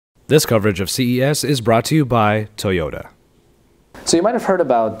This coverage of CES is brought to you by Toyota. So you might have heard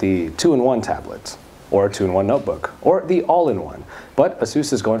about the 2-in-1 tablet, or 2-in-1 notebook, or the all-in-one, but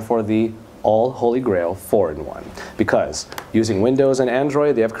ASUS is going for the all holy grail 4-in-1, because using Windows and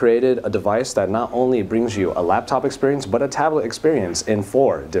Android, they have created a device that not only brings you a laptop experience, but a tablet experience in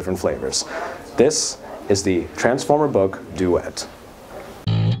 4 different flavors. This is the Transformer Book Duet.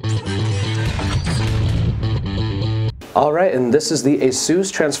 Alright, and this is the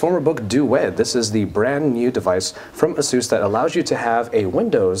ASUS Transformer Book Duet. This is the brand new device from ASUS that allows you to have a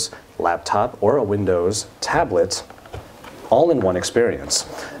Windows laptop or a Windows tablet all-in-one experience.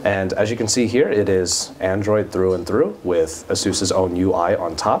 And as you can see here, it is Android through and through with ASUS's own UI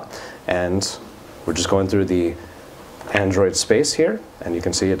on top. And we're just going through the Android space here, and you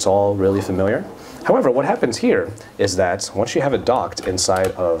can see it's all really familiar. However, what happens here is that once you have it docked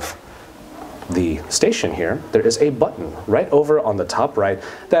inside of the station here, there is a button right over on the top right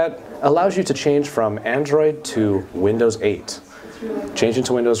that allows you to change from Android to Windows 8. Change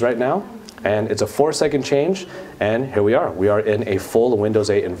into Windows right now, and it's a 4-second change, and here we are. We are in a full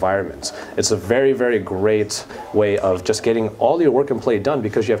Windows 8 environment. It's a very, very great way of just getting all your work and play done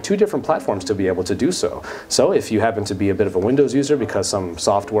because you have 2 different platforms to be able to do so. So if you happen to be a bit of a Windows user because some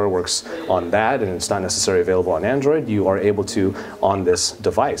software works on that and it's not necessarily available on Android, you are able to, on this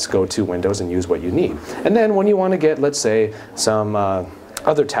device, go to Windows and use what you need. And then when you want to get, let's say, some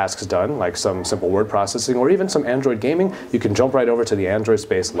other tasks done, like some simple word processing or even some Android gaming, you can jump right over to the Android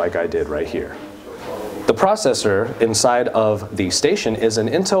space like I did right here. The processor inside of the station is an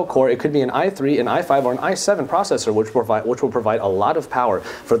Intel Core. It could be an i3, an i5, or an i7 processor, which will provide a lot of power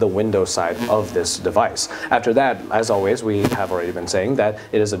for the Windows side of this device. After that, as always, we have already been saying that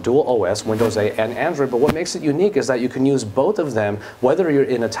it is a dual OS, Windows 8 and Android, but what makes it unique is that you can use both of them whether you're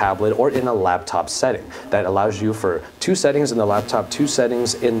in a tablet or in a laptop setting. That allows you for 2 settings in the laptop, 2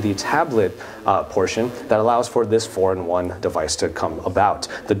 settings in the tablet portion that allows for this 4-in-1 device to come about.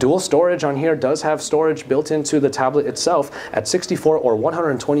 The dual storage on here does have storage built into the tablet itself at 64 or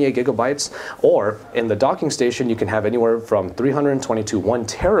 128 gigabytes, or in the docking station you can have anywhere from 320 to 1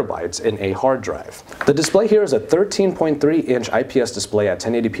 terabytes in a hard drive. The display here is a 13.3-inch IPS display at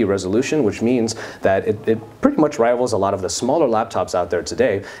 1080p resolution, which means that it pretty much rivals a lot of the smaller laptops out there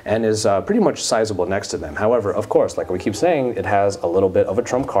today and is pretty much sizable next to them. However, of course, like we keep saying, it has a little bit of a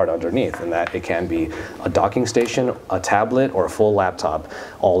trump card underneath in that it can be a docking station, a tablet, or a full laptop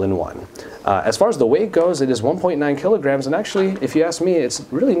all in one. As far as the weight goes, it is 1.9 kilograms, and actually, if you ask me, it's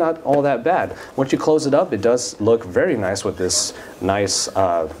really not all that bad. Once you close it up, it does look very nice with this nice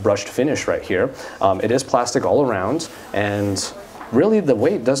brushed finish right here. It is plastic all around, and really the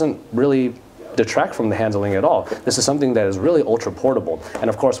weight doesn't really detract from the handling at all. This is something that is really ultra portable, and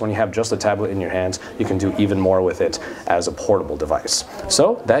of course when you have just a tablet in your hands, you can do even more with it as a portable device.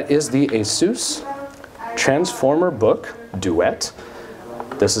 So that is the ASUS Transformer Book Duet.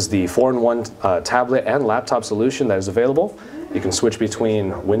 This is the 4-in-1 tablet and laptop solution that is available. You can switch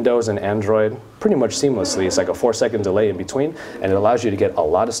between Windows and Android pretty much seamlessly. It's like a 4-second delay in between, and it allows you to get a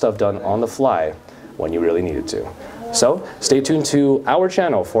lot of stuff done on the fly when you really needed to. So stay tuned to our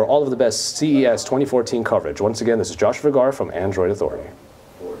channel for all of the best CES 2014 coverage. Once again, this is Josh Vergara from Android Authority.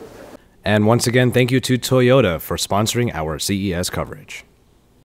 And once again, thank you to Toyota for sponsoring our CES coverage.